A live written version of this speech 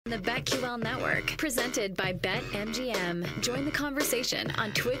the BetQL network, presented by BetMGM. Join the conversation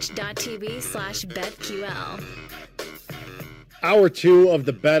on twitch.tv/BetQL. Hour 2 of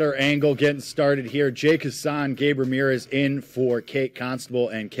the Bettor Angle getting started here. Jake Hassan, Gabe Ramirez in for Kate Constable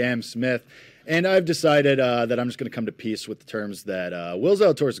and Cam Smith. And I've decided that I'm just going to come to peace with the terms that Will's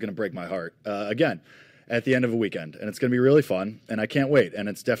Outdoors is going to break my heart again at the end of a weekend. And it's going to be really fun, and I can't wait. And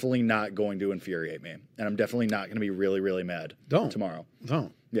it's definitely not going to infuriate me. And I'm definitely not going to be really, really mad tomorrow.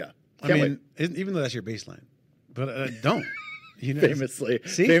 Don't. Yeah. Even though that's your baseline. But don't. You know, famously,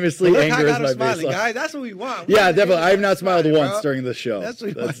 see? anger is my baseline. Guys, that's what we want. Yeah, definitely. I have not smiled once during the show. That's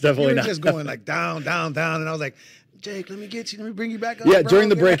what we want. Definitely not. Just going like down, down, down, and I was like, Jake, let me get you. Let me bring you back up. Yeah, during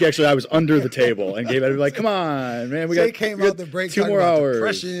the break, actually, I was under the table and Gabe had to be like, "Come on, man, Jake came out the break 2 more hours."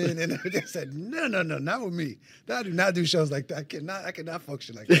 Depression, and they said, "No, not with me. I do not do shows like that. I cannot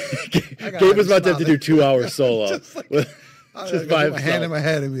function like that." Gabe was about to have to do 2 hours solo, just by himself. My hand in my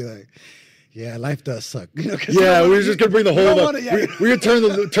head and be like, "Yeah, life does suck." You know, yeah, we were just gonna bring the whole. We're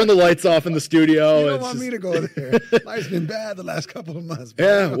gonna turn the lights off in the studio. You don't want me to go there. Life's been bad the last couple of months. Bro.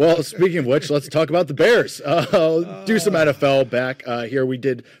 Yeah. Well, speaking of which, let's talk about the Bears. Do some NFL back here. We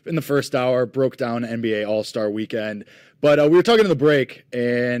did in the first hour, broke down NBA All-Star Weekend, but we were talking in the break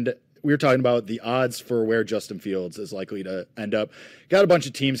and we were talking about the odds for where Justin Fields is likely to end up. Got a bunch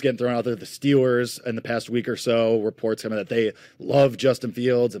of teams getting thrown out there. The Steelers in the past week or so, reports coming that they love Justin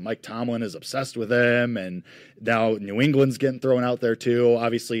Fields and Mike Tomlin is obsessed with him. And now New England's getting thrown out there too.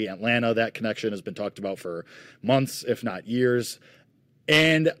 Obviously, Atlanta, that connection has been talked about for months, if not years.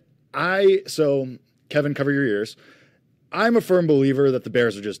 And so Kevin, cover your ears. I'm a firm believer that the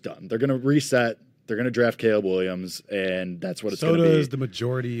Bears are just done. They're going to reset. They're going to draft Caleb Williams, and that's what it's going to be. So does the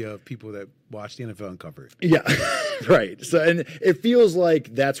majority of people that watch the NFL and cover it. Yeah, right. So, and it feels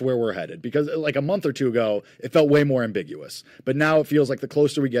like that's where we're headed because like a month or two ago, it felt way more ambiguous. But now it feels like the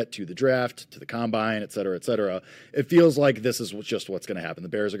closer we get to the draft, to the combine, et cetera, it feels like this is just what's going to happen. The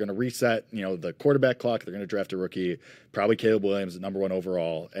Bears are going to reset, the quarterback clock. They're going to draft a rookie, probably Caleb Williams at number 1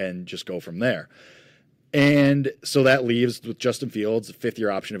 overall, and just go from there. And so that leaves with Justin Fields, a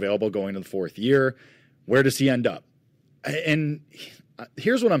 5th-year option available going to the 4th year. Where does he end up? And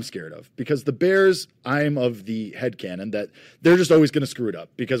here's what I'm scared of, because the Bears, I'm of the headcanon that they're just always going to screw it up,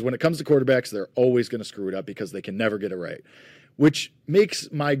 because when it comes to quarterbacks, they're always going to screw it up because they can never get it right, which makes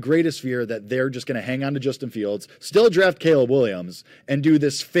my greatest fear that they're just going to hang on to Justin Fields, still draft Caleb Williams, and do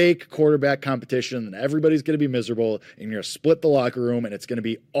this fake quarterback competition, and everybody's going to be miserable, and you're going to split the locker room, and it's going to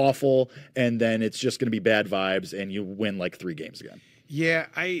be awful, and then it's just going to be bad vibes, and you win like 3 games again. Yeah,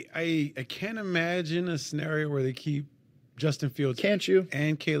 I can't imagine a scenario where they keep Justin Fields. Can't you?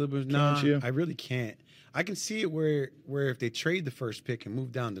 And Caleb Williams. Can't you? I really can't. I can see it where if they trade the first pick and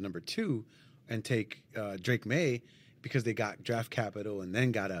move down to number 2 and take Drake May because they got draft capital and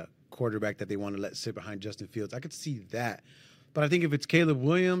then got a quarterback that they want to let sit behind Justin Fields, I could see that. But I think if it's Caleb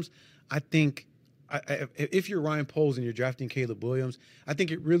Williams, I think if you're Ryan Poles and you're drafting Caleb Williams, I think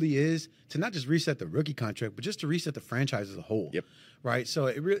it really is to not just reset the rookie contract, but just to reset the franchise as a whole. Yep. Right. So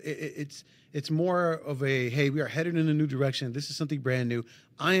it's more of a, hey, we are headed in a new direction. This is something brand new.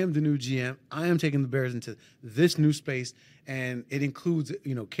 I am the new GM. I am taking the Bears into this new space, and it includes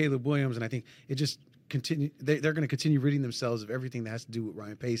Caleb Williams. And I think it just continue. They're going to continue ridding themselves of everything that has to do with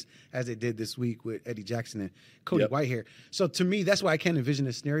Ryan Pace, as they did this week with Eddie Jackson and Cody Whitehair. So to me, that's why I can't envision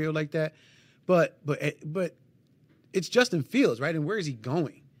a scenario like that. But it's Justin Fields, right? And where is he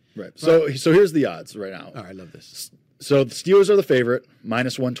going? Right. So here's the odds right now. Oh, I love this. So the Steelers are the favorite,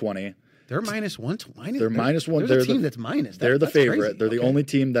 minus 120. They're minus 120. They're minus 1. They're the team that's minus. They're the favorite. Crazy. They're the only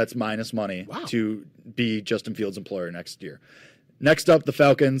team that's minus money to be Justin Fields' employer next year. Next up, the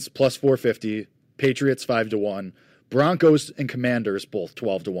Falcons plus 450, Patriots 5-1, Broncos and Commanders both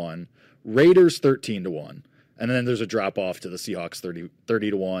 12-1, Raiders 13-1. And then there's a drop off to the Seahawks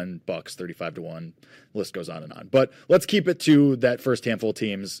 30-1, Bucks 35-1. List goes on and on. But let's keep it to that first handful of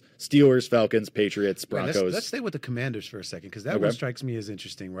teams: Steelers, Falcons, Patriots, Broncos. Right, let's stay with the Commanders for a second, because that one strikes me as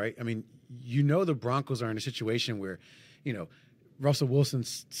interesting, right? I mean, the Broncos are in a situation where, Russell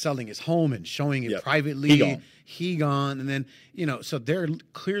Wilson's selling his home and showing it privately. He gone. And then, so they're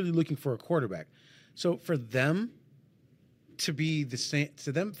clearly looking for a quarterback. So for them to be the same,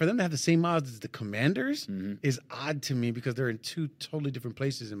 for them to have the same odds as the Commanders is odd to me, because they're in 2 totally different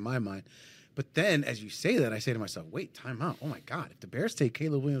places in my mind. But then, as you say that, I say to myself, wait, time out. Oh, my God. If the Bears take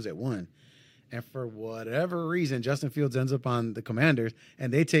Caleb Williams at 1, and for whatever reason Justin Fields ends up on the Commanders,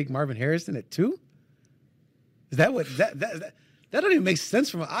 and they take Marvin Harrison at 2, is that what – that That don't even make sense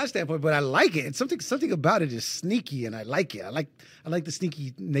from an odds standpoint, but I like it. It's something about it is sneaky, and I like it. I like the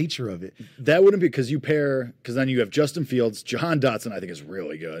sneaky nature of it. That wouldn't be because then you have Justin Fields, Jahan Dotson, I think is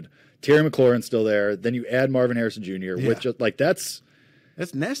really good. Terry McLaurin's still there. Then you add Marvin Harrison Jr. with just like that's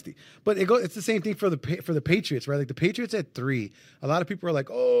nasty. But it's the same thing for the Patriots, right? Like the Patriots at 3. A lot of people are like,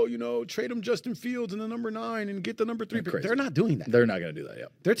 oh, trade him Justin Fields in the number 9 and get the number 3. But they're not doing that. They're not going to do that. Yeah.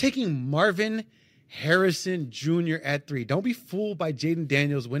 They're taking Marvin Harrison Jr. at 3. Don't be fooled by Jaden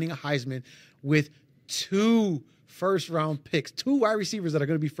Daniels winning a Heisman with 2 first-round picks, 2 wide receivers that are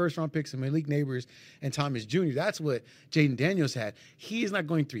going to be first-round picks, and Malik Neighbors and Thomas Jr. That's what Jaden Daniels had. He is not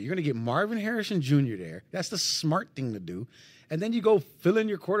going 3. You're going to get Marvin Harrison Jr. there. That's the smart thing to do. And then you go fill in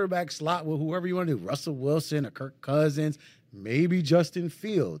your quarterback slot with whoever you want to do, Russell Wilson or Kirk Cousins, maybe Justin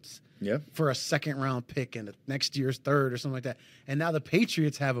Fields for a second-round pick in the next year's 3rd or something like that. And now the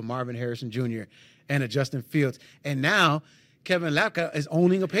Patriots have a Marvin Harrison Jr. and a Justin Fields. And now Kevin Lapka is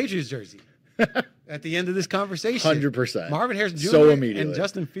owning a Patriots jersey. At the end of this conversation, 100%. Marvin Harrison Jr. So immediately. And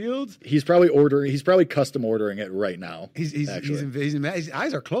Justin Fields. He's probably custom ordering it right now. He's his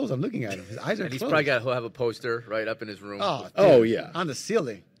eyes are closed. I'm looking at him. His eyes are and closed. He'll have a poster right up in his room. Oh yeah, on the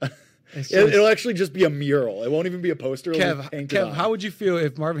ceiling. It'll actually just be a mural. It won't even be a poster. Kev, how would you feel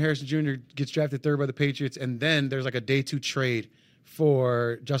if Marvin Harrison Jr. gets drafted 3rd by the Patriots, and then there's like a day 2 trade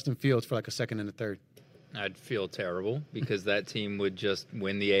for Justin Fields for like a 2nd and a 3rd? I'd feel terrible because that team would just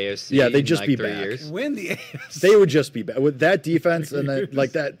win the AFC. Yeah, they'd just in be 3 back. years. Win the AFC. They would just be back with that defense and that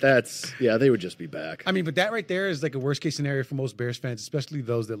like that. They would just be back. I mean, but that right there is like a worst case scenario for most Bears fans, especially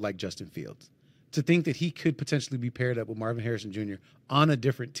those that like Justin Fields. To think that he could potentially be paired up with Marvin Harrison Jr. on a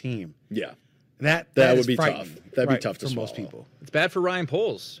different team. Yeah. That would be tough. That'd be tough to for swallow. most people. It's bad for Ryan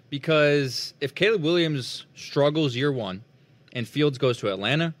Poles because if Caleb Williams struggles year 1 and Fields goes to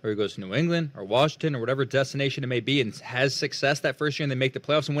Atlanta or he goes to New England or Washington or whatever destination it may be and has success that first year and they make the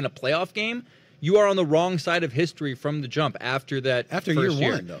playoffs and win a playoff game, you are on the wrong side of history from the jump after that. After first year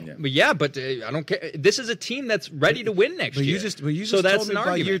year. 1, though. Yeah. But I don't care. This is a team that's ready to win next year. You just so that's told me an about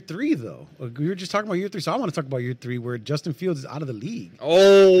argument. year 3, though. We were just talking about year 3, so I want to talk about year 3 where Justin Fields is out of the league.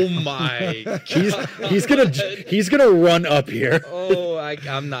 Oh my! he's gonna run up here. Oh,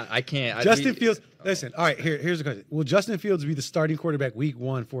 I'm not. I can't. Justin Fields. Listen. All right. Here's the question. Will Justin Fields be the starting quarterback week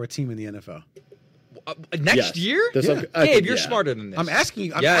 1 for a team in the NFL? Next year? Gabe, you're smarter than this. I'm asking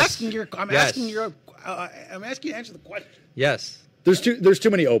you. I'm asking you to answer the question. Yes. There's too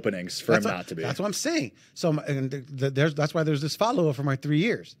many openings for him not to be. That's what I'm saying. So that's why there's this follow-up for my 3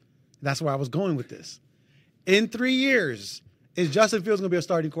 years. That's where I was going with this. In 3 years, is Justin Fields going to be a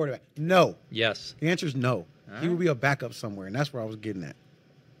starting quarterback? No. Yes. The answer is no. He will be a backup somewhere, and that's where I was getting at.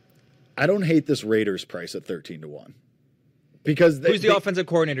 I don't hate this Raiders price at 13-1 because who's the offensive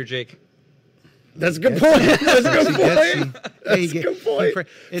coordinator, Jake? That's a good point. That's a good point.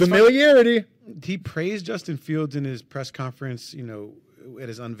 Familiarity. He praised Justin Fields in his press conference, at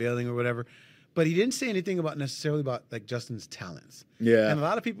his unveiling or whatever, but he didn't say anything about like Justin's talents. Yeah. And a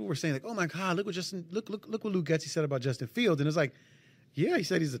lot of people were saying like, "Oh my God, look what Luke Getsy said about Justin Fields," and it's like, yeah, he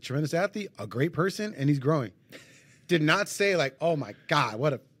said he's a tremendous athlete, a great person, and he's growing. Did not say like, "Oh my God,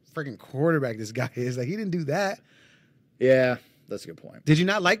 what a freaking quarterback this guy is." Like he didn't do that. Yeah. That's a good point. Did you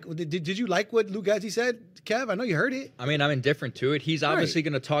not like? Did you like what Luke Getsy said, Kev? I know you heard it. I mean, I'm indifferent to it. He's obviously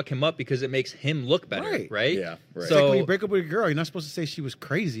going to talk him up because it makes him look better, right? Yeah, right. So like when you break up with a girl, you're not supposed to say she was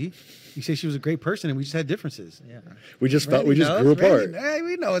crazy. You say she was a great person, and we just had differences. Yeah, we just grew apart. Hey,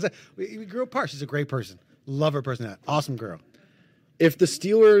 we know. We grew apart. She's a great person. Love her personality. Awesome girl. If the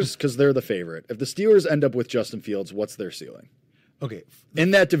Steelers, because they're the favorite, if the Steelers end up with Justin Fields, what's their ceiling? Okay.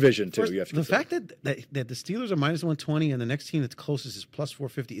 In that division, too, first, you have to the fact that the Steelers are minus 120 and the next team that's closest is plus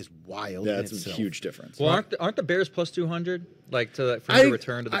 450 is wild. Yeah, that's a huge difference. Well, aren't the Bears plus 200? Like for him to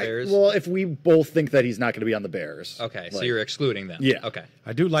return to the Bears? Well, if we both think that he's not going to be on the Bears. Okay, so you're excluding them. Yeah. Okay.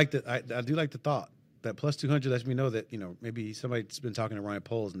 I do like the thought that plus 200 lets me know that, maybe somebody's been talking to Ryan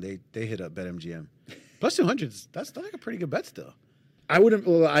Poles and they hit up BetMGM. Plus 200, that's like a pretty good bet still. I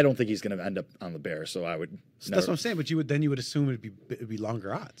don't think he's going to end up on the Bears, so I would. So that's what I'm saying. But you would assume it'd be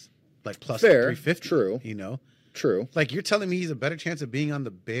longer odds, like plus fair, 350. True. True. Like you're telling me he's a better chance of being on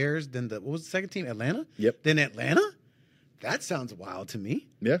the Bears than what was the second team, Atlanta? Yep. Than Atlanta? That sounds wild to me.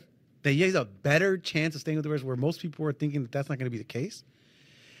 Yeah. That he has a better chance of staying with the Bears, where most people are thinking that's not going to be the case.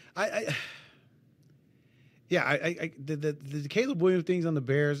 The Caleb Williams things on the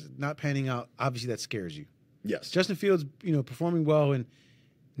Bears not panning out. Obviously, that scares you. Yes. Justin Fields, performing well and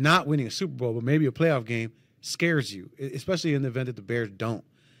not winning a Super Bowl, but maybe a playoff game scares you, especially in the event that the Bears don't.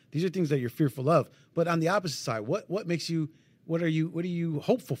 These are things that you're fearful of. But on the opposite side, what are you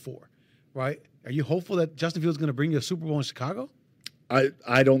hopeful for, right? Are you hopeful that Justin Fields is going to bring you a Super Bowl in Chicago?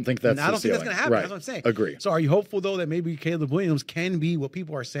 I don't think that's. And I don't think that's going to happen. Right. That's what I'm saying. Agree. So are you hopeful though that maybe Caleb Williams can be what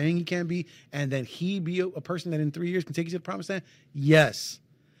people are saying he can be, and then he be a person that in 3 years can take you to the promised land? Yes.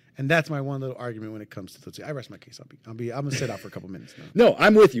 And that's my one little argument when it comes to Tootsie. I rest my case. I'm gonna sit out for a couple minutes now. No,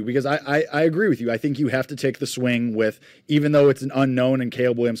 I'm with you because I agree with you. I think you have to take the swing with, even though it's an unknown and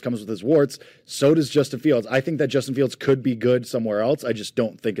Caleb Williams comes with his warts, so does Justin Fields. I think that Justin Fields could be good somewhere else. I just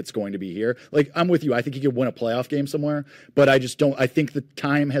don't think it's going to be here. Like, I'm with you. I think he could win a playoff game somewhere, but I just don't. I think the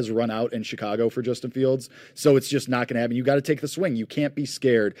time has run out in Chicago for Justin Fields, so it's just not going to happen. You got to take the swing. You can't be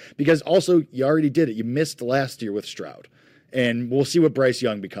scared because also you already did it. You missed last year with Stroud. And we'll see what Bryce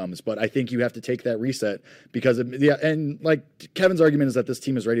Young becomes, but I think you have to take that reset because and like Kevin's argument is that this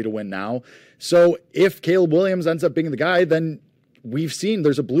team is ready to win now. So if Caleb Williams ends up being the guy, then we've seen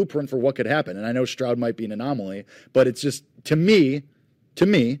there's a blueprint for what could happen. And I know Stroud might be an anomaly, but it's just to me,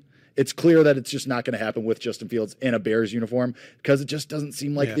 it's clear that it's just not going to happen with Justin Fields in a Bears uniform because it just doesn't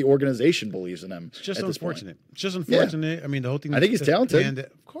seem like the organization believes in him. It's just at this unfortunate. point. It's just unfortunate. Yeah. I mean, the whole thing. I think he's talented. And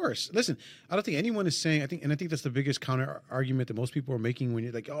of course, listen, I don't think anyone is saying. I think that's the biggest counter argument that most people are making when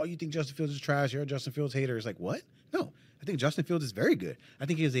you're like, "Oh, you think Justin Fields is trash? You're a Justin Fields hater." It's like, what? No, I think Justin Fields is very good. I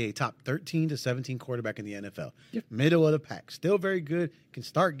think he is a top 13 to 17 quarterback in the NFL. Yep. Middle of the pack, still very good. Can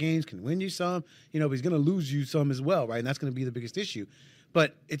start games, can win you some. But he's going to lose you some as well, right? And that's going to be the biggest issue.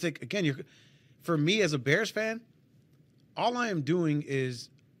 But it's like, again, for me as a Bears fan, all I am doing is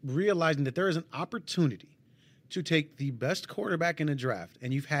realizing that there is an opportunity to take the best quarterback in the draft,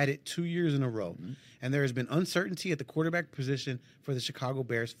 and you've had it 2 years in a row, and there has been uncertainty at the quarterback position for the Chicago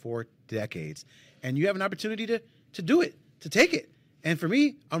Bears for decades, and you have an opportunity to do it, to take it. And for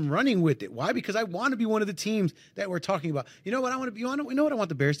me, I'm running with it. Why? Because I want to be one of the teams that we're talking about. You know what I want to be? You know what I want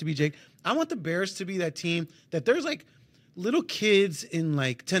the Bears to be, Jake? I want the Bears to be that team that there's like little kids in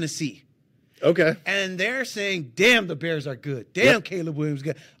like Tennessee. Okay. And they're saying, damn, the Bears are good. Damn, Caleb Williams is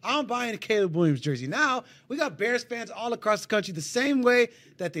good. I'm buying a Caleb Williams jersey. Now, we got Bears fans all across the country the same way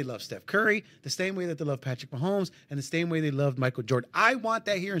that they love Steph Curry, the same way that they love Patrick Mahomes, and the same way they loved Michael Jordan. I want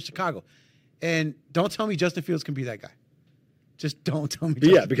that here in Chicago. And don't tell me Justin Fields can be that guy. Just don't tell me.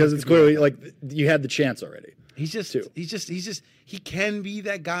 Yeah, because it's clearly like you had the chance already. He can be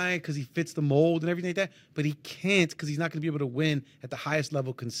that guy because he fits the mold and everything like that, but he can't because he's not going to be able to win at the highest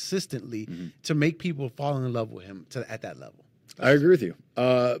level consistently to make people fall in love with him at that level. I agree with you.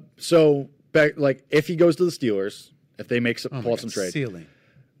 So back, like if he goes to the Steelers, if they make pull some trade, ceiling.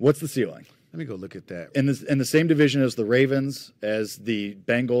 What's the ceiling? Let me go look at that. In the same division as the Ravens, as the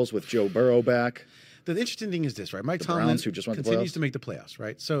Bengals with Joe Burrow back. The interesting thing is this, right? Mike Tomlin Browns, who just went continues to to make the playoffs,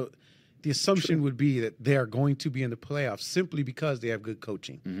 right? So the assumption would be that they are going to be in the playoffs simply because they have good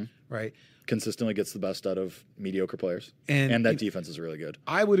coaching, right? Consistently gets the best out of mediocre players. And that defense is really good.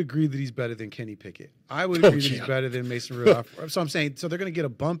 I would agree that he's better than Kenny Pickett. I would agree that he's better than Mason Rudolph. So I'm saying, so they're going to get a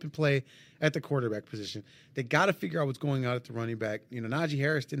bump in play at the quarterback position. They got to figure out what's going on at the running back. Najee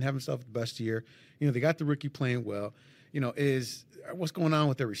Harris didn't have himself the best year. They got the rookie playing well. Is what's going on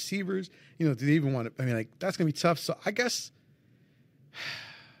with their receivers? Do they even want to? I mean, like that's going to be tough. So I guess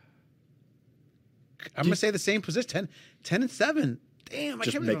I'm going to say the same position, 10-7. Damn, I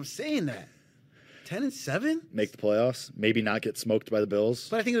can't believe I'm saying that. 10-7? Make the playoffs. Maybe not get smoked by the Bills.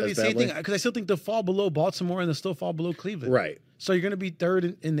 But I think it'll be the same thing because I still think they'll fall below Baltimore and they'll still fall below Cleveland. Right. So you're going to be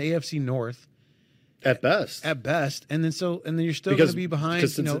third in the AFC North. At best. At best. And then you're still going to be behind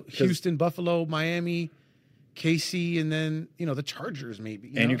Houston, Buffalo, Miami, KC, and then, the Chargers maybe.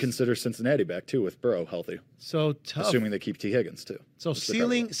 You consider Cincinnati back, too, with Burrow healthy. So tough. Assuming they keep T. Higgins, too. So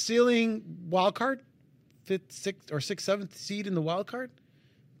ceiling wild card? 5th, 6th, or 6th, 7th seed in the wild card?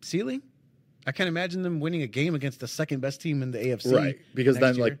 Ceiling? I can't imagine them winning a game against the second best team in the AFC. Right, because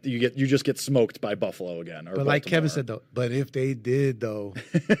then year. You just get smoked by Buffalo again. Or but like Kevin said though, but if they did though,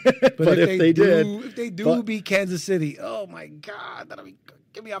 but if they do beat Kansas City, oh my God,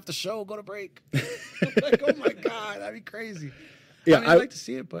 get me off the show, go to break. Like, oh my God, that'd be crazy. Yeah, I'd like to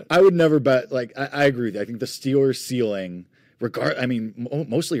see it, but I would never bet. Like I agree with you. I think the Steelers ceiling,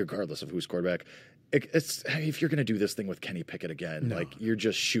 mostly regardless of who's quarterback. If you're going to do this thing with Kenny Pickett again, you're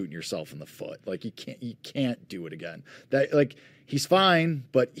just shooting yourself in the foot. Like you can't do it again. He's fine,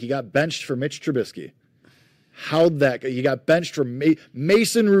 but he got benched for Mitch Trubisky. How'd that go? He got benched for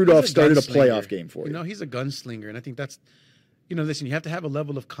Mason Rudolph started a playoff game for you. He's a gunslinger, and I think that's listen, you have to have a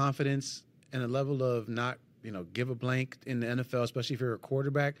level of confidence and a level of not give a blank in the NFL, especially if you're a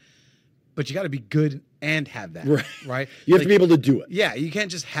quarterback. But you got to be good and have that, right? You have to be able to do it. Yeah, you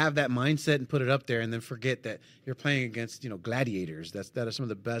can't just have that mindset and put it up there and then forget that you're playing against gladiators that are some of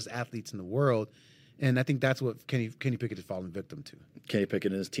the best athletes in the world, And I think that's what Kenny Pickett is falling victim to. Kenny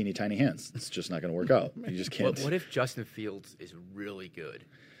Pickett in his teeny tiny hands. It's just not going to work out. You just can't. What if Justin Fields is really good?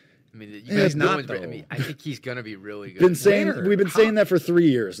 I mean, you Yeah, guys not, know. though. I mean, I think he's gonna be really good. We've been saying that for 3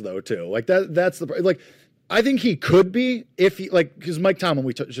 years though too. Like that's the like. I think he could be if he like because Mike Tomlin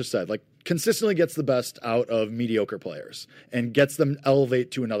just said like consistently gets the best out of mediocre players and gets them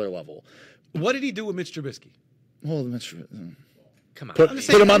elevate to another level. What did he do with Mitch Trubisky? Well, Come on, put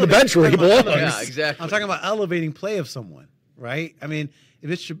him on the bench where he belongs. Yeah, exactly. I'm talking about elevating play of someone, right? I mean,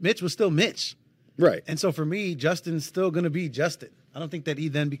 Mitch was still Mitch. Right. And so for me, Justin's still going to be Justin. I don't think that he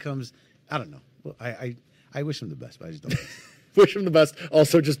then becomes, I don't know. Well, I wish him the best, but I just don't think so. Wish him the best.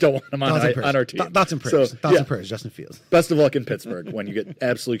 Also, just don't want him on our team. Thoughts and prayers. So, Thoughts and prayers, Justin Fields. Best of luck in Pittsburgh when you get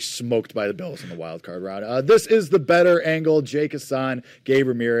absolutely smoked by the Bills in the wild card round. This is the Bettor angle. Jake Hassan, Gabe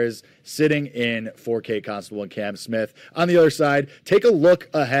Ramirez sitting in 4K Constable and Cam Smith. On the other side, take a look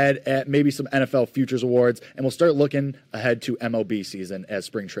ahead at maybe some NFL Futures Awards, and we'll start looking ahead to MLB season as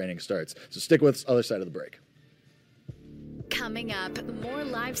spring training starts. So stick with us, other side of the break. Coming up, more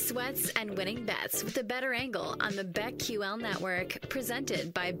live sweats and winning bets with the Bettor Angle on the BetQL Network,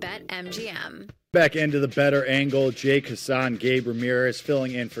 presented by BetMGM. Back into the Bettor Angle. Jake Hassan, Gabe Ramirez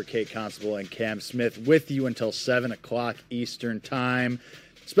filling in for Kate Constable and Cam Smith with you until 7 o'clock Eastern Time.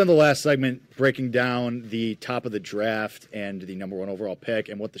 Spend the last segment breaking down the top of the draft and the number 1 overall pick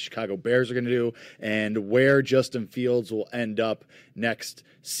and what the Chicago Bears are going to do and where Justin Fields will end up next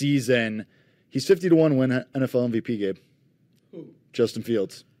season. He's 50-1 win NFL MVP, Gabe. Who? Justin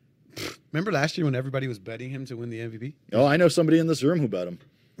Fields. Remember last year when everybody was betting him to win the MVP? Oh, I know somebody in this room who bet him.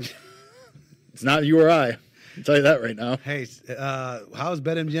 It's not you or I. I'll tell you that right now. Hey, how is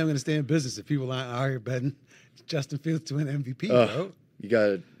BetMGM going to stay in business if people aren't out here betting Justin Fields to win MVP, bro? You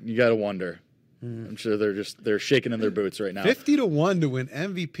gotta wonder. I'm sure they're shaking in their boots right now. 50-1 to win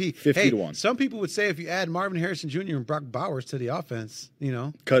MVP. 50-1. Some people would say if you add Marvin Harrison Jr. and Brock Bowers to the offense,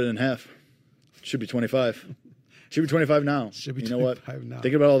 cut it in half. Should be 25. Should be 25 now. Should be 25 now.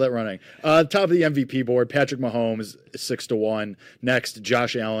 Think about all that running. Top of the MVP board, Patrick Mahomes 6-1. Next,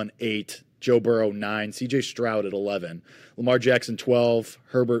 Josh Allen 8, Joe Burrow 9, CJ Stroud at 11, Lamar Jackson 12,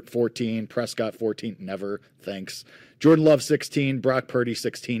 Herbert 14, Prescott 14, never, thanks. Jordan Love 16, Brock Purdy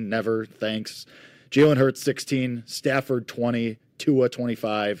 16, never, thanks. Jalen Hurts 16, Stafford 20, Tua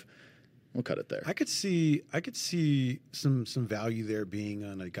 25. We'll cut it there. I could see some value there being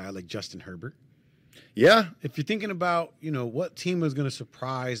on a guy like Justin Herbert. Yeah. If you're thinking about, what team is going to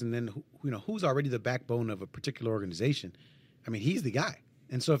surprise and then, who's already the backbone of a particular organization, I mean, he's the guy.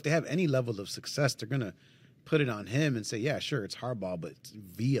 And so if they have any level of success, they're going to put it on him and say, yeah, sure, it's Harbaugh, but it's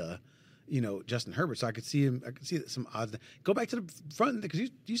via, Justin Herbert. So I could see some odds. Go back to the front because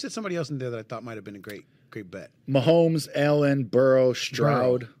you said somebody else in there that I thought might have been a great bet. Mahomes, Allen, Burrow,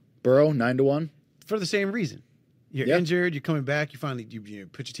 Stroud. Burrow 9-1. For the same reason. You're injured. You're coming back. You finally you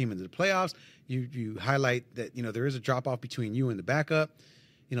put your team into the playoffs. You highlight that there is a drop off between you and the backup.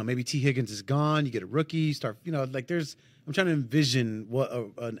 Maybe T. Higgins is gone. You get a rookie. You start. I'm trying to envision what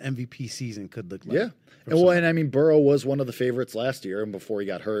an MVP season could look like. Yeah, and I mean Burrow was one of the favorites last year, and before he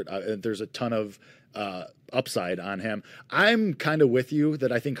got hurt, there's a ton of upside on him. I'm kind of with you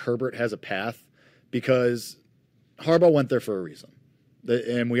that I think Herbert has a path because Harbaugh went there for a reason,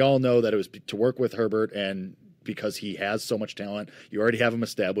 and we all know that it was to work with Herbert and. Because he has so much talent. You already have him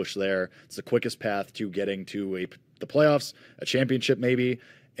established there. It's the quickest path to getting to the playoffs, a championship maybe,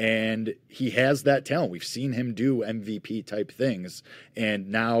 and he has that talent. We've seen him do MVP-type things, and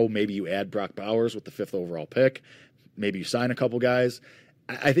now maybe you add Brock Bowers with the 5th overall pick. Maybe you sign a couple guys.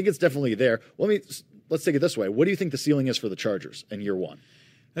 I think it's definitely there. Let's take it this way. What do you think the ceiling is for the Chargers in year 1?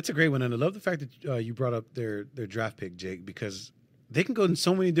 That's a great one, and I love the fact that you brought up their draft pick, Jake, because they can go in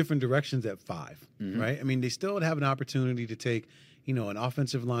so many different directions at 5, right? I mean, they still would have an opportunity to take, an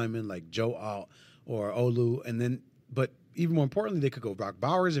offensive lineman like Joe Alt or Olu, but even more importantly, they could go Brock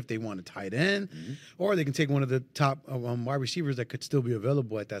Bowers if they want a tight end, or they can take one of the top wide receivers that could still be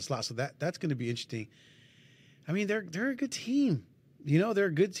available at that slot. So that's going to be interesting. I mean, they're a good team. They're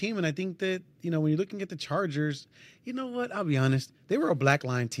a good team, and I think that, when you're looking at the Chargers, you know what? I'll be honest. They were a black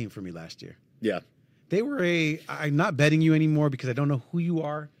line team for me last year. Yeah. They were I'm not betting you anymore because I don't know who you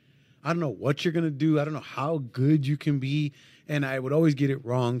are. I don't know what you're going to do. I don't know how good you can be. And I would always get it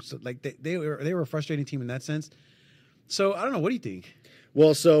wrong. So like they were a frustrating team in that sense. So I don't know. What do you think?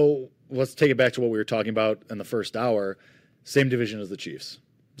 Well, so let's take it back to what we were talking about in the first hour. Same division as the Chiefs.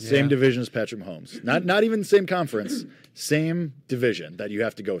 Same division as Patrick Mahomes. Not even same conference. Same division that you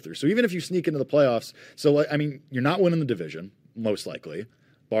have to go through. So even if you sneak into the playoffs, you're not winning the division, most likely.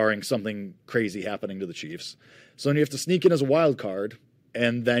 Barring something crazy happening to the Chiefs. So then you have to sneak in as a wild card,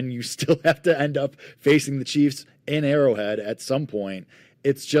 and then you still have to end up facing the Chiefs in Arrowhead at some point.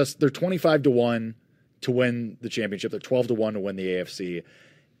 It's just they're 25-1 to win the championship. They're 12-1 to win the AFC.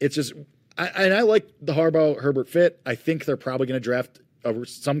 It's just, I like the Harbaugh-Herbert fit. I think they're probably going to draft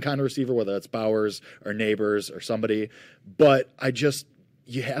some kind of receiver, whether it's Bowers or Neighbors or somebody. But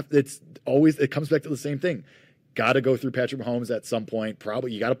it comes back to the same thing. Got to go through Patrick Mahomes at some point.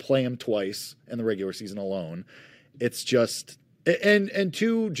 Probably you got to play him twice in the regular season alone. It's just, and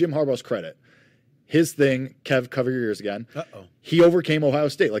to Jim Harbaugh's credit, his thing, Kev, cover your ears again. He overcame Ohio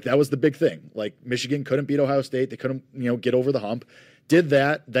State. Like, that was the big thing. Like, Michigan couldn't beat Ohio State. They couldn't, get over the hump. Did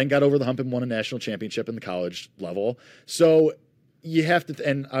that, then got over the hump and won a national championship in the college level. So you have to,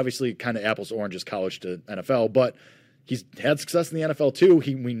 and obviously kind of apples to oranges, college to NFL, but he's had success in the NFL too.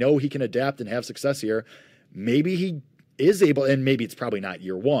 We know he can adapt and have success here. Maybe he is able, and maybe it's probably not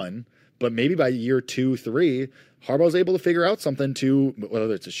year one, but maybe by year 2, 3, Harbaugh's able to figure out something to,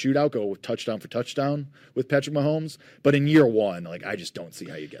 whether it's a shootout, go with touchdown for touchdown with Patrick Mahomes. But in year 1, like, I just don't see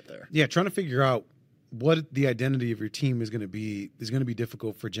how you get there. Yeah, trying to figure out what the identity of your team is going to be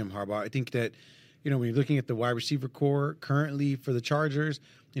difficult for Jim Harbaugh. I think that, when you're looking at the wide receiver core currently for the Chargers,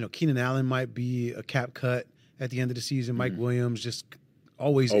 Keenan Allen might be a cap cut at the end of the season. Mike Williams just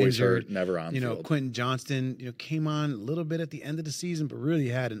always injured, hurt, never on. Quentin Johnston, came on a little bit at the end of the season, but really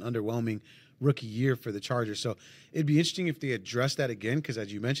had an underwhelming rookie year for the Chargers. So it'd be interesting if they address that again, because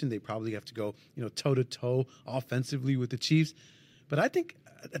as you mentioned, they probably have to go, toe to toe offensively with the Chiefs. But I think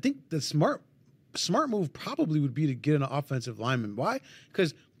the smart move probably would be to get an offensive lineman. Why?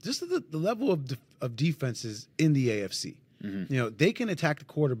 Because just the level of defenses in the AFC. They can attack the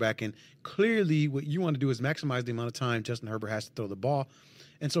quarterback, and clearly what you want to do is maximize the amount of time Justin Herbert has to throw the ball.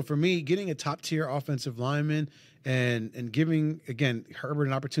 And so for me, getting a top-tier offensive lineman and giving, again, Herbert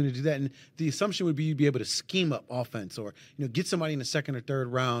an opportunity to do that, and the assumption would be you'd be able to scheme up offense or, get somebody in the second or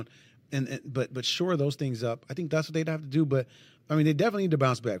third round but shore those things up. I think that's what they'd have to do. But, I mean, they definitely need to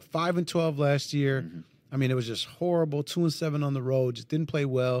bounce back. 5-12 last year. I mean, it was just horrible. 2-7 on the road, just didn't play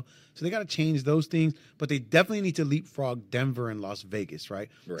well. So they got to change those things. But they definitely need to leapfrog Denver and Las Vegas, right?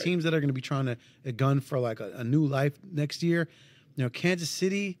 Teams that are going to be trying to gun for like a new life next year. Kansas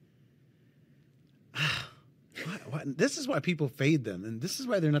City. This is why people fade them, and this is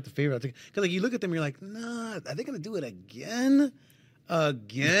why they're not the favorite. Because you look at them, you're like, nah, are they going to do it again?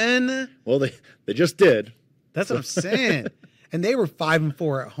 Well, they just did. That's what I'm saying. And they were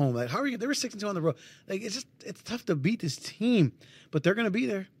 5-4 at home. Like, how are you? They were 6-2 on the road. Like, it's tough to beat this team, but they're going to be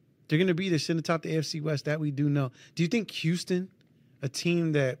there. They're going to be there, sitting atop the AFC West. That we do know. Do you think Houston, a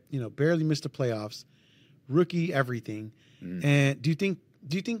team that barely missed the playoffs, rookie everything, and do you think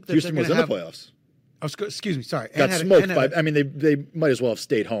that Houston was in the playoffs? Excuse me, sorry. Got smoked by. I mean, they might as well have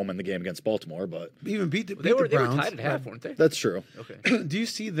stayed home in the game against Baltimore, but even beat the Browns. They were tied at half, weren't they? That's true. Okay. Do you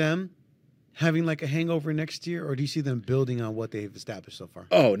see them having like a hangover next year, or do you see them building on what they've established so far?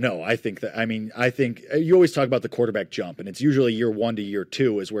 Oh, no. I think you always talk about the quarterback jump, and it's usually year 1 to year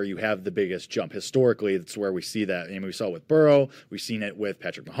 2 is where you have the biggest jump. Historically, that's where we see that. I mean, we saw it with Burrow. We've seen it with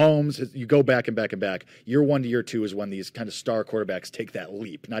Patrick Mahomes. You go back and back and back. Year 1 to year 2 is when these kind of star quarterbacks take that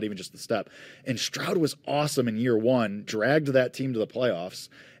leap, not even just the step. And Stroud was awesome in year 1, dragged that team to the playoffs.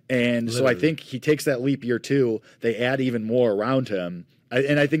 And So I think he takes that leap year 2. They add even more around him.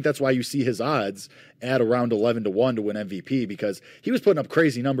 And I think that's why you see his odds at around 11-1 to win MVP, because he was putting up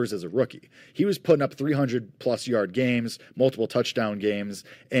crazy numbers as a rookie. He was putting up 300-plus yard games, multiple touchdown games,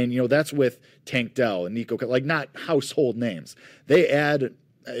 and that's with Tank Dell and Nico, like not household names. They add,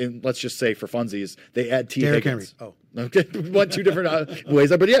 and let's just say for funsies, they add T. Derrick Higgins. Henry. Okay, 2 different ways,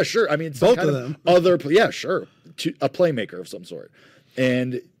 but yeah, sure. I mean, both of them. Sure, a playmaker of some sort.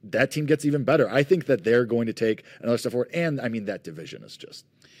 And that team gets even better. I think that they're going to take another step forward. And, I mean, that division is just...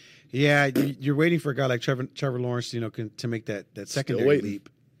 Yeah, you're waiting for a guy like Trevor Lawrence, to make that secondary leap,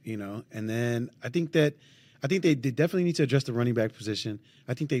 And then I think they definitely need to address the running back position.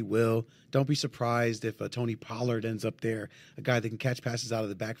 I think they will. Don't be surprised if Tony Pollard ends up there, a guy that can catch passes out of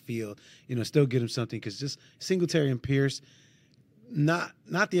the backfield, still get him something, because just Singletary and Pierce, not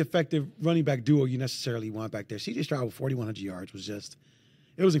the effective running back duo you necessarily want back there. C.J. Stroud with 4,100 yards was just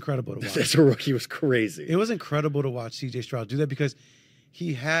 – it was incredible to watch. As a rookie, was crazy. It was incredible to watch C.J. Stroud do that, because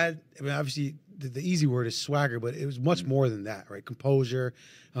he had – I mean, obviously, the easy word is swagger, but it was much more than that, right? Composure,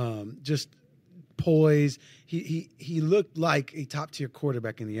 just poise. He looked like a top-tier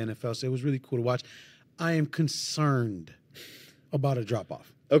quarterback in the NFL, so it was really cool to watch. I am concerned about a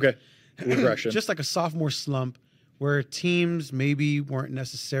drop-off. Okay. Regression. Just like a sophomore slump, where teams maybe weren't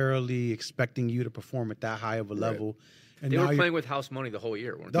necessarily expecting you to perform at that high of a level. And they were playing with house money the whole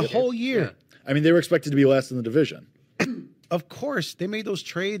year, weren't they? The whole year. Yeah. I mean, they were expected to be last in the division. of course, they made those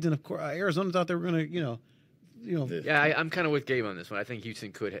trades, and of course, Arizona thought they were going to, Yeah, I'm kind of with Gabe on this one. I think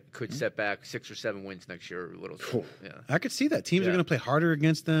Houston could step back 6 or 7 wins next year. A little. Yeah, I could see that. Teams are going to play harder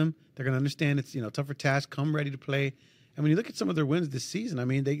against them. They're going to understand it's tougher task. Come ready to play. And when you look at some of their wins this season, I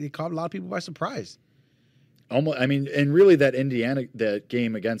mean, they caught a lot of people by surprise. Almost, I mean, and really that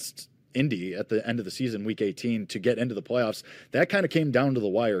game against Indy at the end of the season, Week 18, to get into the playoffs, that kind of came down to the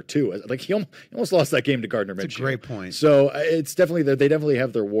wire too. Like he almost lost that game to Gardner Minshew. That's a great point. So it's definitely they definitely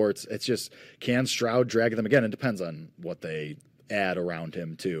have their warts. It's just, can Stroud drag them again? It depends on what they add around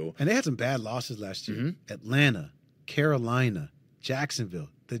him too. And they had some bad losses last year. Mm-hmm. Atlanta, Carolina, Jacksonville,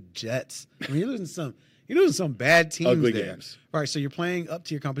 the Jets. I mean, you're losing some bad teams. Ugly there. games. All right, so you're playing up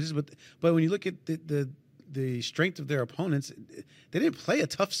to your competition, but when you look at the strength of their opponents, they didn't play a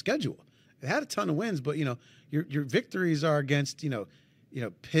tough schedule. They had a ton of wins, but your victories are against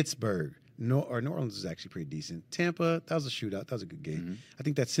Pittsburgh. New Orleans is actually pretty decent. Tampa, that was a shootout. That was a good game. Mm-hmm. I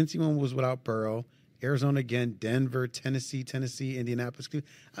think that Cincy one was without Burrow. Arizona again, Denver, Tennessee, Indianapolis.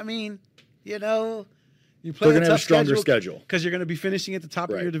 I mean, you play they're going to have a stronger schedule because you're going to be finishing at the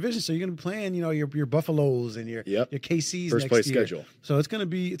top of your division. So you're going to be playing, your Buffaloes and your KCs first next place year. Schedule. So it's going to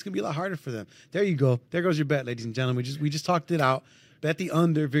be a lot harder for them. There you go. There goes your bet, ladies and gentlemen. We just talked it out. Bet the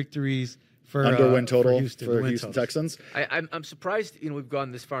under victories for under win total for Houston Texans. I'm surprised. We've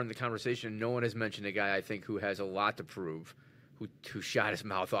gone this far in the conversation. No one has mentioned a guy I think who has a lot to prove, who shot his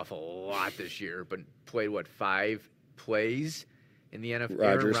mouth off a lot this year, but played 5 plays in the NFL.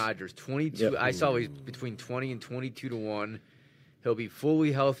 Aaron Rodgers, 22. Yep. I saw he's between 20 and 22 to 1. He'll be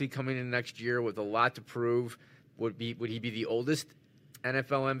fully healthy coming in next year with a lot to prove. Would he be the oldest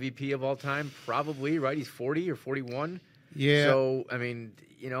NFL MVP of all time? Probably, right? He's 40 or 41. Yeah. So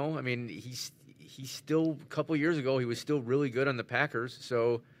he's still, a couple years ago he was still really good on the Packers.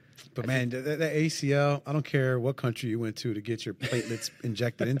 So, but man, that ACL, I don't care what country you went to get your platelets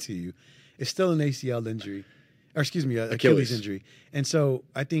injected into you, it's still an ACL injury. Or excuse me, Achilles injury. And so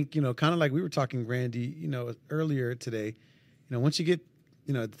I think, kind of like we were talking, Randy, earlier today, once you get,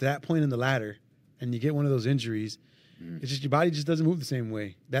 at that point in the ladder and you get one of those injuries, it's just your body just doesn't move the same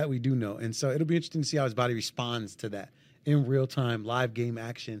way. That we do know. And so it'll be interesting to see how his body responds to that in real time, live game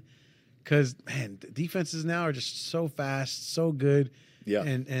action. Because, man, the defenses now are just so fast, so good. Yeah.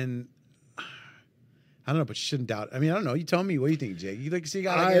 And I don't know, but you shouldn't doubt. I mean, I don't know. You tell me. What do you think, Jake? You see a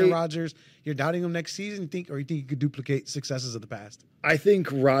guy like Aaron Rodgers, you're doubting him next season, or you think he could duplicate successes of the past? I think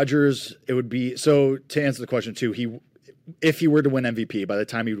Rodgers, it would be, so to answer the question too, if he were to win MVP, by the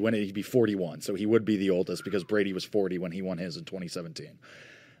time he would win it, he'd be 41. So he would be the oldest because Brady was 40 when he won his in 2017.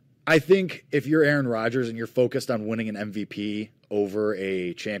 I think if you're Aaron Rodgers and you're focused on winning an MVP over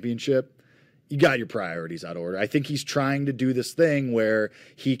a championship, you got your priorities out of order. I think he's trying to do this thing where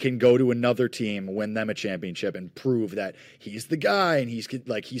he can go to another team, win them a championship, and prove that he's the guy and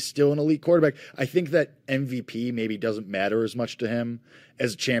he's still an elite quarterback. I think that MVP maybe doesn't matter as much to him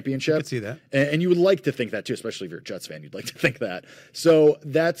as a championship. I can see that. And you would like to think that too, especially if you're a Jets fan. You'd like to think that. So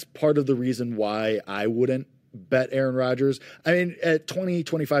that's part of the reason why I wouldn't bet Aaron Rodgers. I mean, at 20,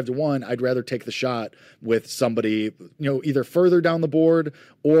 25 to 1, I'd rather take the shot with somebody, either further down the board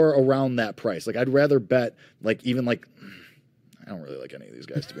or around that price. I'd rather bet I don't really like any of these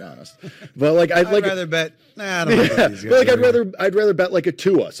guys, to be honest. But I'd rather bet. Nah, I don't like these guys. But I'd rather bet a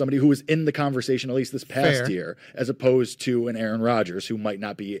Tua, somebody who was in the conversation at least this past year, as opposed to an Aaron Rodgers who might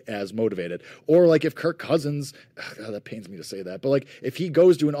not be as motivated. Or if Kirk Cousins, God, that pains me to say that, but if he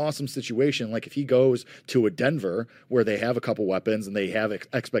goes to an awesome situation, if he goes to a Denver where they have a couple weapons and they have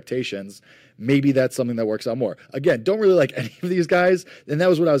expectations, maybe that's something that works out more. Again, don't really like any of these guys, and that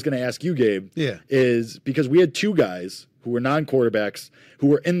was what I was going to ask you, Gabe. Yeah, is because we had 2 guys who were non-quarterbacks, who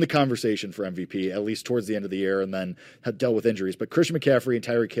were in the conversation for MVP, at least towards the end of the year, and then had dealt with injuries. But Christian McCaffrey and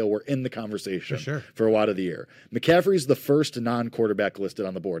Tyreek Hill were in the conversation for a lot of the year. McCaffrey's the first non-quarterback listed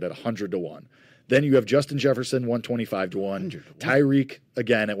on the board at 100 to 1. Then you have Justin Jefferson, 125 to 1. Tyreek,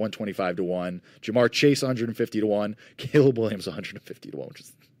 again, at 125 to 1. Jamar Chase, 150 to 1. Caleb Williams, 150 to 1, which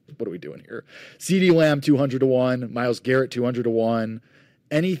is, what are we doing here? CeeDee Lamb, 200 to 1. Myles Garrett, 200 to 1.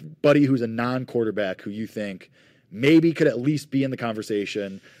 Anybody who's a non-quarterback who you think maybe could at least be in the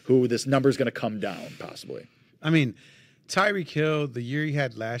conversation, who this number is going to come down, possibly. I mean, Tyreek Hill, the year he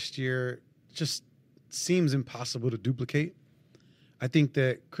had last year, just seems impossible to duplicate. I think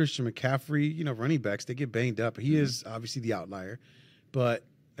that Christian McCaffrey, running backs, they get banged up. He is obviously the outlier, but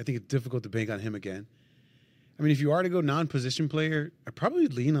I think it's difficult to bank on him again. I mean, if you are to go non-position player, I'd probably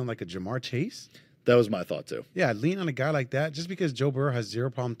lean on a Jamar Chase. That was my thought, too. Yeah, I'd lean on a guy like that just because Joe Burrow has zero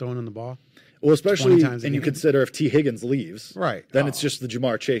problem throwing in the ball. Well, especially, and you consider if T. Higgins leaves, right? Then it's just the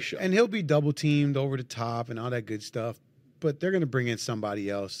Jamar Chase show. And he'll be double-teamed over the top and all that good stuff. but they're going to bring in somebody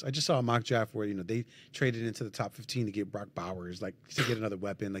else. I just saw a mock draft where, they traded into the top 15 to get Brock Bowers, like to get another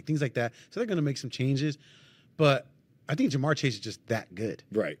weapon, like things like that. So they're going to make some changes. But I think Jamar Chase is just that good.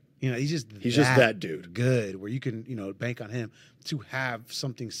 Right. He's just that dude. Good, where you can, bank on him to have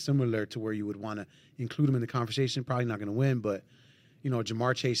something similar to where you would want to include him in the conversation. Probably not going to win, but,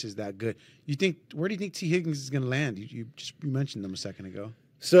 Jamar Chase is that good. Where do you think T. Higgins is going to land? You mentioned them a second ago.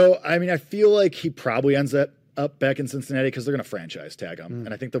 So, I feel like he probably ends up back in Cincinnati because they're going to franchise tag him,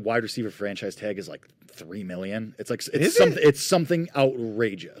 and I think the wide receiver franchise tag is like $3 million. It's something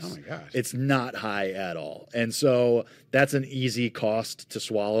outrageous. Oh my gosh, it's not high at all, and so that's an easy cost to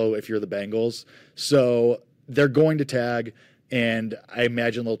swallow if you're the Bengals. So they're going to tag, and I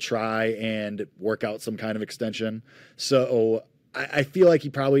imagine they'll try and work out some kind of extension. So I feel like he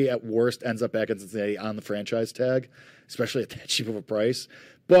probably at worst ends up back in Cincinnati on the franchise tag, especially at that cheap of a price.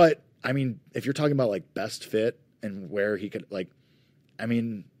 But if you're talking about like best fit and where he could the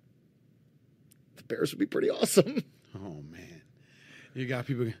Bears would be pretty awesome. Oh man, you got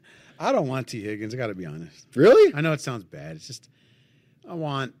people. I don't want T. Higgins. I got to be honest. Really? I know it sounds bad. It's just I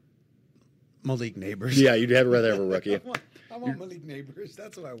want Malik Neighbors. Yeah, you'd rather have a rookie. I want Malik Neighbors.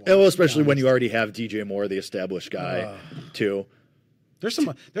 That's what I want. Well, especially when you already have DJ Moore, the established guy, too. There's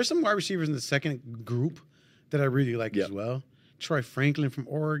some wide receivers in the second group that I really like as well. Troy Franklin from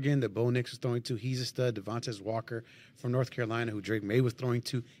Oregon that Bo Nix was throwing to. He's a stud. Devontae Walker from North Carolina who Drake May was throwing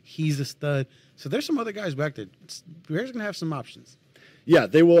to. He's a stud. So there's some other guys back there. Bears going to have some options. Yeah,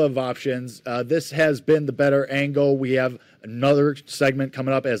 they will have options. This has been the Bettor Angle. We have another segment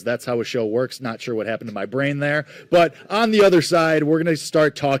coming up as that's how a show works. Not sure what happened to my brain there. But on the other side, we're going to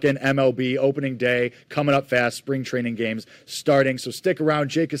start talking MLB opening day coming up fast. Spring training games starting. So stick around.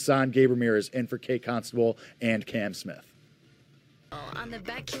 Jake Hassan, Gabe Ramirez in for Kate Constable and Cam Smith. On the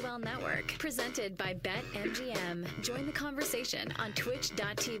BetQL Network, presented by BetMGM. Join the conversation on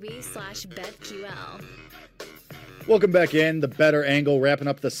twitch.tv/BetQL. Welcome back in. The Bettor Angle, wrapping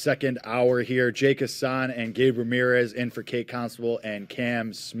up the second hour here. Jake Hassan and Gabe Ramirez in for Kate Constable and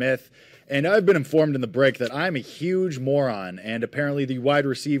Cam Smith. And I've been informed in the break that I'm a huge moron, and apparently the wide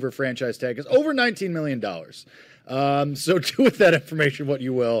receiver franchise tag is over $19 million. So do with that information what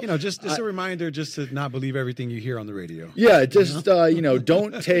you will. Just a reminder just to not believe everything you hear on the radio. Yeah, just,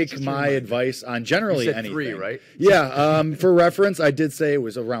 don't take my advice on generally you said anything. 3, right? Yeah, for reference, I did say it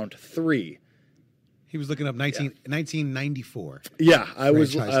was around 3. He was looking up 1994. Yeah, I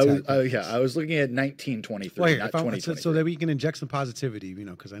was looking at 1923, not 2023. So that we can inject some positivity,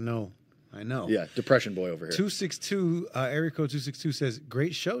 because I know. Yeah, depression boy over here. 262, area code 262 says,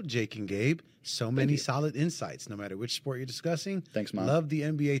 "Great show, Jake and Gabe. So many solid insights, no matter which sport you're discussing. Thanks, Mom. Love the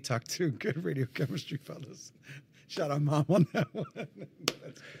NBA talk too. Good radio chemistry, fellas." Shout out, Mom, on that one.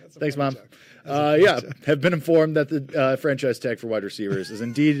 That's Thanks, Mom. Have been informed that the franchise tag for wide receivers is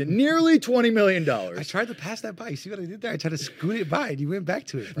indeed nearly $20 million. I tried to pass that by. You see what I did there? I tried to scoot it by, and you went back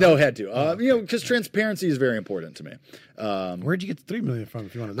to it. Bro. No, had to. Because transparency is very important to me. Where'd you get the $3 million from?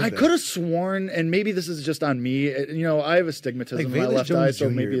 If you want to, I could have sworn, and maybe this is just on me. I have astigmatism in my left eye, so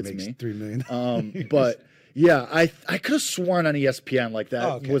maybe it's me. $3 million. But yeah, I could have sworn on ESPN like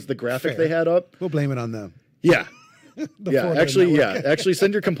that was the graphic they had up. We'll blame it on them. Yeah. Actually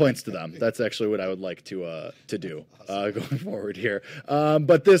send your complaints to them. That's actually what I would like to do going forward here.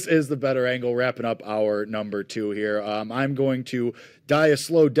 But this is the Bettor Angle, wrapping up our number 2 here. I'm going to die a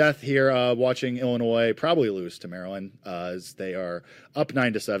slow death here watching Illinois probably lose to Maryland as they are up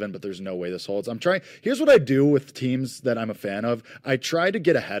 9-7, but there's no way this holds. Here's what I do with teams that I'm a fan of. I try to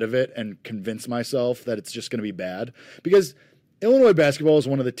get ahead of it and convince myself that it's just going to be bad, because Illinois basketball is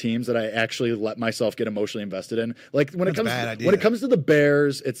one of the teams that I actually let myself get emotionally invested in. Like when it comes to the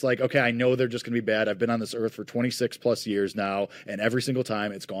Bears, it's like, okay, I know they're just going to be bad. I've been on this earth for 26 plus years now, and every single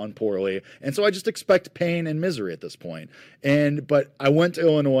time it's gone poorly. And so I just expect pain and misery at this point. But I went to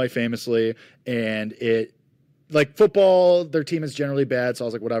Illinois famously, and like football, their team is generally bad, so I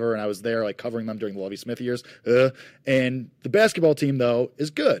was like, whatever, and I was there like covering them during the Lovie Smith years. And the basketball team, though,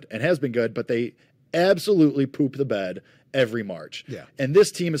 is good and has been good, but they absolutely poop the bed every March. Yeah. And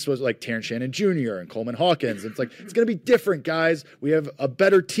this team is supposed to like Terrence Shannon Jr. and Coleman Hawkins. And it's like, it's going to be different, guys. We have a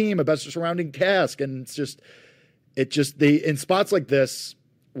better team, a better surrounding cast. And in spots like this,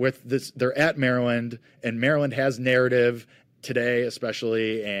 with this, they're at Maryland, and Maryland has narrative today,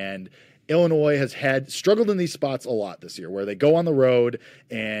 especially. And Illinois has struggled in these spots a lot this year, where they go on the road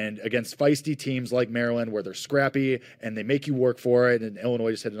and against feisty teams like Maryland, where they're scrappy and they make you work for it. And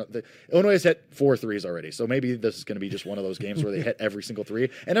Illinois has hit 4 threes already, so maybe this is going to be just one of those games where they hit every single 3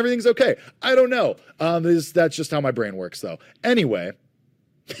 and everything's okay. I don't know. That's just how my brain works, though. Anyway,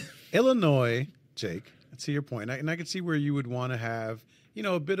 Illinois, Jake. to your point, and I can see where you would want to have,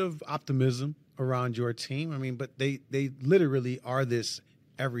 a bit of optimism around your team. I mean, but they literally are this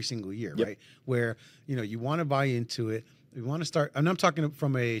every single year, right? Where, you want to buy into it. We want to start, and I'm talking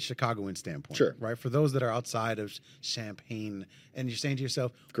from a Chicagoan standpoint, sure, right? For those that are outside of Champaign, and you're saying to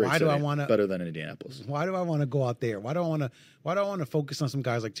yourself, Great why city. do I want to better than Indianapolis? Why do I want to go out there? Why do I want to focus on some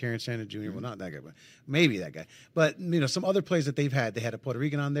guys like Terrence Shannon Jr.? Well, not that guy, but maybe that guy. But some other players that they've had. They had a Puerto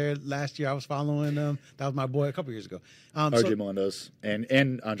Rican on there last year. I was following them. That was my boy a couple years ago. RJ Melendez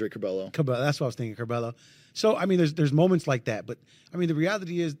and Andre Curbelo. That's what I was thinking, Curbelo. So I mean, there's moments like that, but I mean, the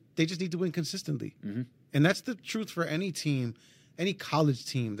reality is they just need to win consistently, and that's the truth for any team. Any college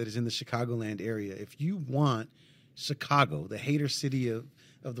team that is in the Chicagoland area, if you want Chicago, the hater city of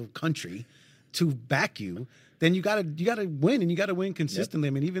the country, to back you, then you gotta win, and you gotta win consistently.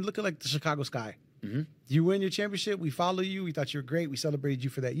 I mean, even look at like the Chicago Sky. You win your championship, we follow you. We thought you were great. We celebrated you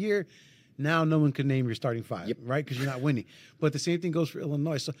for that year. Now no one can name your starting five, right? Because you're not winning. But the same thing goes for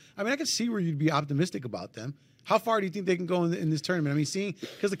Illinois. So I mean, I can see where you'd be optimistic about them. How far do you think they can go in this tournament? I mean,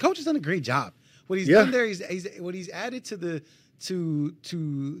 because the coach has done a great job. What he's done there, what he's added to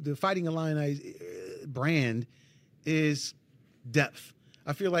the Fighting Illini brand is depth.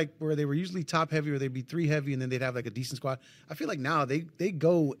 I feel like where they were usually top heavy or they'd be 3 heavy and then they'd have like a decent squad. I feel like now they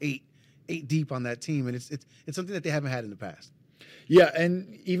go eight deep on that team, and it's something that they haven't had in the past. Yeah,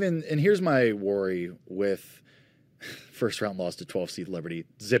 and here's my worry with first round loss to 12 seed Liberty.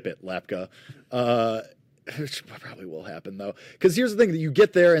 Zip it, Lapka. Which probably will happen though, because here's the thing: that you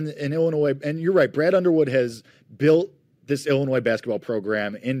get there in Illinois, and you're right. Brad Underwood has built this Illinois basketball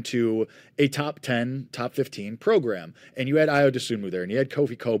program into a top 10, top 15 program. And you had Ayo Dosunmu there, and you had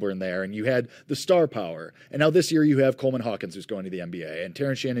Kofi Coburn there, and you had the star power. And now this year you have Coleman Hawkins, who's going to the NBA, and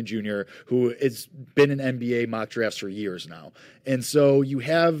Terrence Shannon Jr., who has been in NBA mock drafts for years now. And so you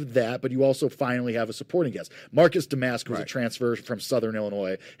have that, but you also finally have a supporting guest. Marcus Damask, who's a transfer from Southern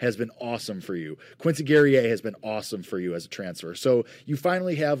Illinois, has been awesome for you. Quincy Guerrier has been awesome for you as a transfer. So you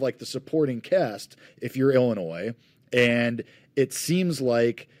finally have like the supporting cast if you're Illinois. And it seems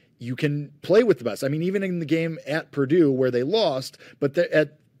like you can play with the best. I mean, even in the game at Purdue where they lost, but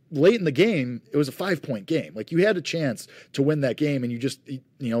late in the game, it was a 5-point game. Like, you had a chance to win that game, and you just,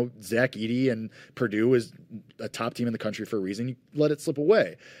 Zach Edey and Purdue is a top team in the country for a reason. You let it slip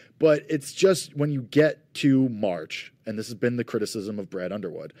away. But it's just when you get to March, and this has been the criticism of Brad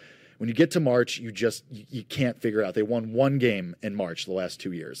Underwood, when you get to March, you can't figure it out. They won 1 game in March the last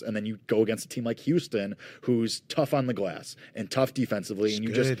 2 years, and then you go against a team like Houston, who's tough on the glass and tough defensively, and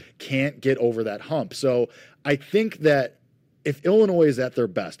you just can't get over that hump. So I think that if Illinois is at their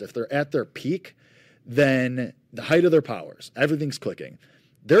best, if they're at their peak, then the height of their powers, everything's clicking.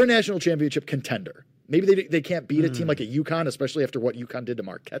 They're a national championship contender. Maybe they can't beat a team like a UConn, especially after what UConn did to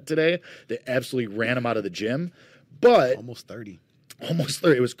Marquette today. They absolutely ran them out of the gym. But almost 30.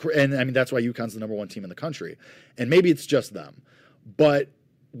 It was, and I mean, that's why UConn's the number 1 team in the country. And maybe it's just them. But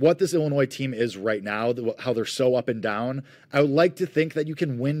what this Illinois team is right now, how they're so up and down, I would like to think that you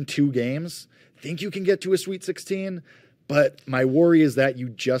can win 2 games, think you can get to a Sweet 16. But my worry is that you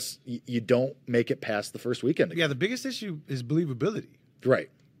don't make it past the first weekend again. Yeah, the biggest issue is believability. Right.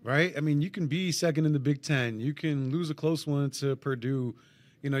 Right? I mean, you can be second in the Big Ten. You can lose a close one to Purdue.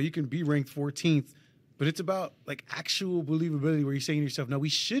 You can be ranked 14th. But it's about like actual believability where you're saying to yourself, no, we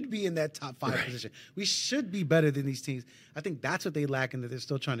should be in that top 5 position. We should be better than these teams. I think that's what they lack and that they're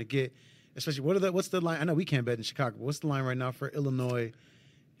still trying to get. Especially, what's the line? I know we can't bet in Chicago, but what's the line right now for Illinois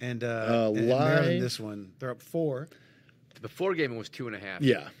and Maryland this one? They're up 4. The before game was 2.5.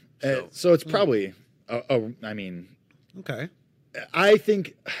 Yeah. So it's probably, okay. I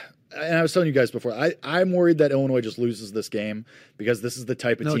think, and I was telling you guys before, I'm worried that Illinois just loses this game because this is the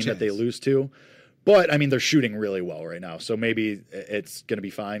type of team that they lose to. But, I mean, they're shooting really well right now, so maybe it's going to be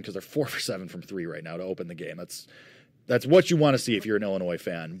fine because they're 4 for 7 from 3 right now to open the game. That's what you want to see if you're an Illinois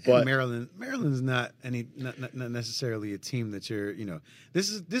fan. But Maryland's not necessarily a team that you're, this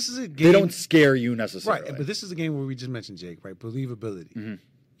is a game. They don't scare you necessarily. Right, but this is a game where we just mentioned, Jake, right? Believability. Mm-hmm.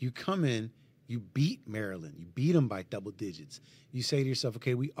 You come in, you beat Maryland. You beat them by double digits. You say to yourself,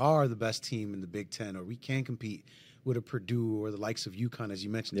 okay, we are the best team in the Big Ten, or we can compete with a Purdue or the likes of UConn, as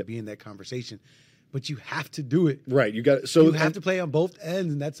you mentioned, to be in that conversation. But you have to do it. Right. You have to play on both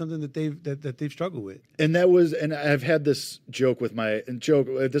ends, and that's something that they've struggled with. And I've had this joke with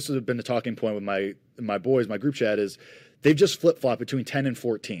this has been a talking point with my boys, my group chat, is they've just flip-flopped between 10 and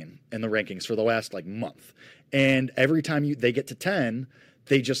 14 in the rankings for the last month. And every time they get to 10,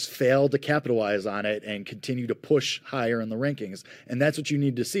 they just fail to capitalize on it and continue to push higher in the rankings. And that's what you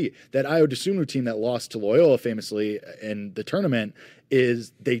need to see. That Ayo Dosunmu team that lost to Loyola famously in the tournament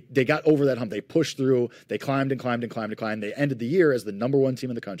is they got over that hump. They pushed through. They climbed and climbed and climbed and climbed. They ended the year as the number 1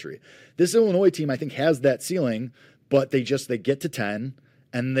 team in the country. This Illinois team, I think, has that ceiling, but they get to 10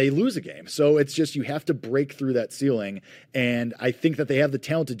 and they lose a game. So it's just you have to break through that ceiling. And I think that they have the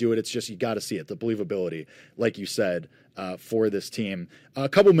talent to do it. It's just you got to see it, the believability, like you said, for this team. A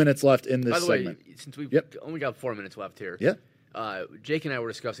couple minutes left in this segment. By the way, since we've only got 4 minutes left here, Jake and I were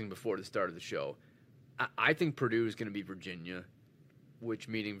discussing before the start of the show. I think Purdue is going to beat Virginia, which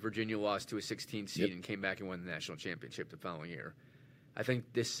meaning Virginia lost to a 16 seed and came back and won the national championship the following year. I think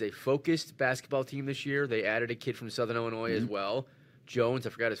this is a focused basketball team this year. They added a kid from Southern Illinois as well. Jones, I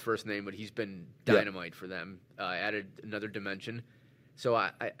forgot his first name, but he's been dynamite for them. Added another dimension. So,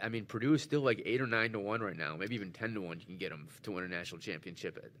 I mean, Purdue is still like 8 or 9 to 1 right now. Maybe even 10 to 1 you can get them to win a national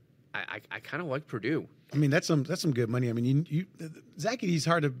championship. I kind of like Purdue. I mean, that's some good money. I mean, Zach Edey's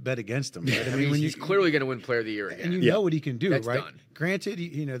hard to bet against him. Right? I mean, he's clearly going to win Player of the Year again. And you know what he can do, That's right? Done. Granted,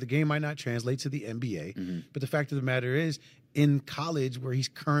 the game might not translate to the NBA, but the fact of the matter is, in college where he's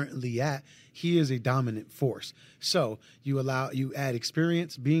currently at, he is a dominant force. So you add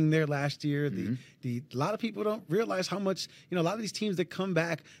experience being there last year. A lot of people don't realize how much, a lot of these teams that come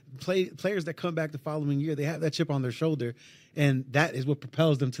back, players that come back the following year, they have that chip on their shoulder. And that is what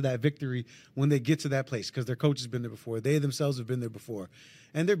propels them to that victory when they get to that place because their coach has been there before. They themselves have been there before.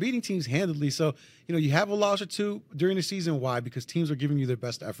 And they're beating teams handedly. So, you have a loss or two during the season. Why? Because teams are giving you their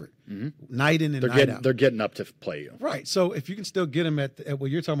best effort night in and night out. They're getting up to play you. Right. So if you can still get them at what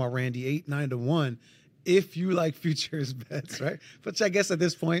you're talking about, Randy, 8, 9 to 1, if you like futures bets, right? Which I guess at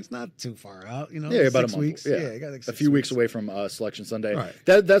this point, it's not too far out. About 6 a month. Weeks. Yeah, got like a few weeks away from Selection Sunday. Right.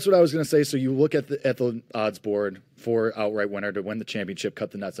 That's what I was going to say. So you look at the odds board for outright winner to win the championship,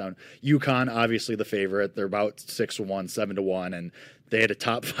 cut the nuts down. UConn, obviously the favorite. They're about 6 to 1, 7 to 1, and they had a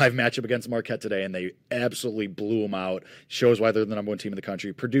top 5 matchup against Marquette today, and they absolutely blew them out. Shows why they're the number 1 team in the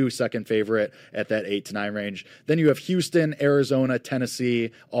country. Purdue, second favorite at that 8 to 9 range. Then you have Houston, Arizona,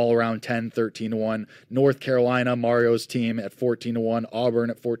 Tennessee, all around 10, 13 to 1. North Carolina, Mario's team at 14 to 1.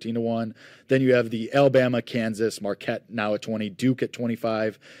 Auburn at 14 to 1. Then you have the Alabama, Kansas, Marquette now at 20, Duke at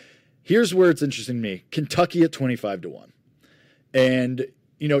 25. Here's where it's interesting to me. Kentucky at 25 to 1. And,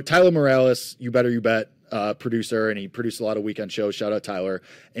 Tyler Morales, you bet. Producer, and he produced a lot of weekend shows. Shout out Tyler,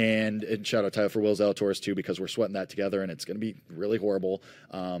 and shout out Tyler for Will Zalatoris too, because we're sweating that together, and it's going to be really horrible.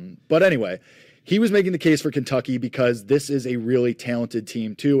 But anyway, he was making the case for Kentucky because this is a really talented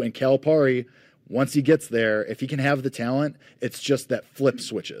team too, and Calipari, once he gets there, if he can have the talent, it's just that flip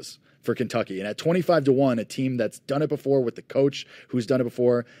switches for Kentucky. And at 25 to 1, a team that's done it before with the coach who's done it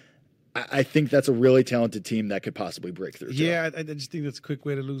before, I think that's a really talented team that could possibly break through. Yeah, I just think that's a quick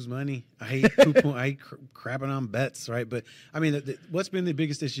way to lose money. I hate crapping on bets, right? But I mean, what's been the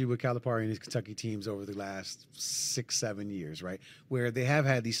biggest issue with Calipari and his Kentucky teams over the last 6-7 years, right? Where they have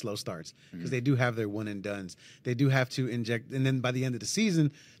had these slow starts because they do have their one and dones. They do have to inject, and then by the end of the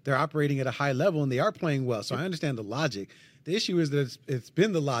season, they're operating at a high level and they are playing well. So I understand the logic. The issue is that it's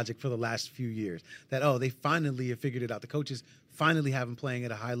been the logic for the last few years that, they finally have figured it out. The coaches finally have them playing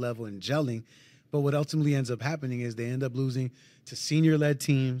at a high level and gelling. But what ultimately ends up happening is they end up losing to senior-led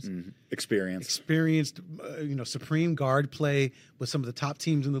teams. Experienced, supreme guard play with some of the top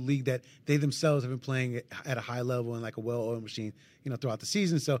teams in the league that they themselves have been playing at a high level and like a well-oiled machine, throughout the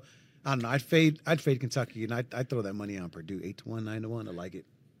season. So, I don't know. I'd fade Kentucky, and I'd throw that money on Purdue, 8 to 1, 9 to 1. I like it.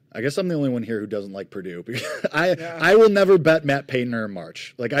 I guess I'm the only one here who doesn't like Purdue. Because I will never bet Matt Painter in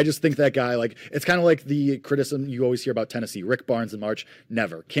March. Like, I just think that guy, it's kind of like the criticism you always hear about Tennessee. Rick Barnes in March,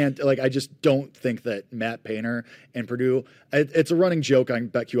 never. I just don't think that Matt Painter and Purdue, it's a running joke on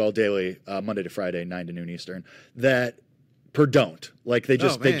BetQL Daily, Monday to Friday, 9 to noon Eastern, that Perdon't. They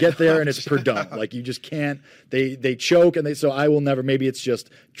get there and it's Perdon't. You just can't. They choke and so I will never. Maybe it's just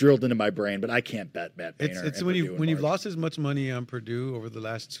drilled into my brain, but I can't bet Matt Painter. It's when you've lost as much money on Purdue over the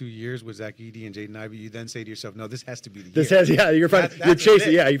last 2 years with Zach Edey and Jaden Ivey, you then say to yourself, "No, this has to be the year." You're fine. You're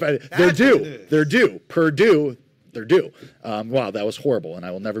chasing. Yeah, they're due. They're due. Purdue. They're due. Wow, that was horrible, and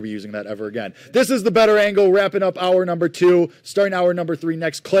I will never be using that ever again. This is the Bettor Angle, wrapping up hour number 2. Starting hour number 3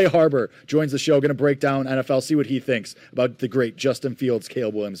 next, Clay Harbor joins the show, going to break down NFL, see what he thinks about the great Justin Fields,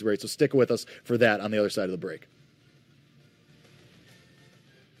 Caleb Williams race. So stick with us for that on the other side of the break.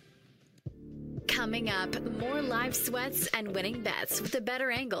 Coming up, more live sweats and winning bets with the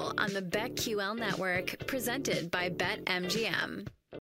Bettor Angle on the BetQL Network, presented by BetMGM.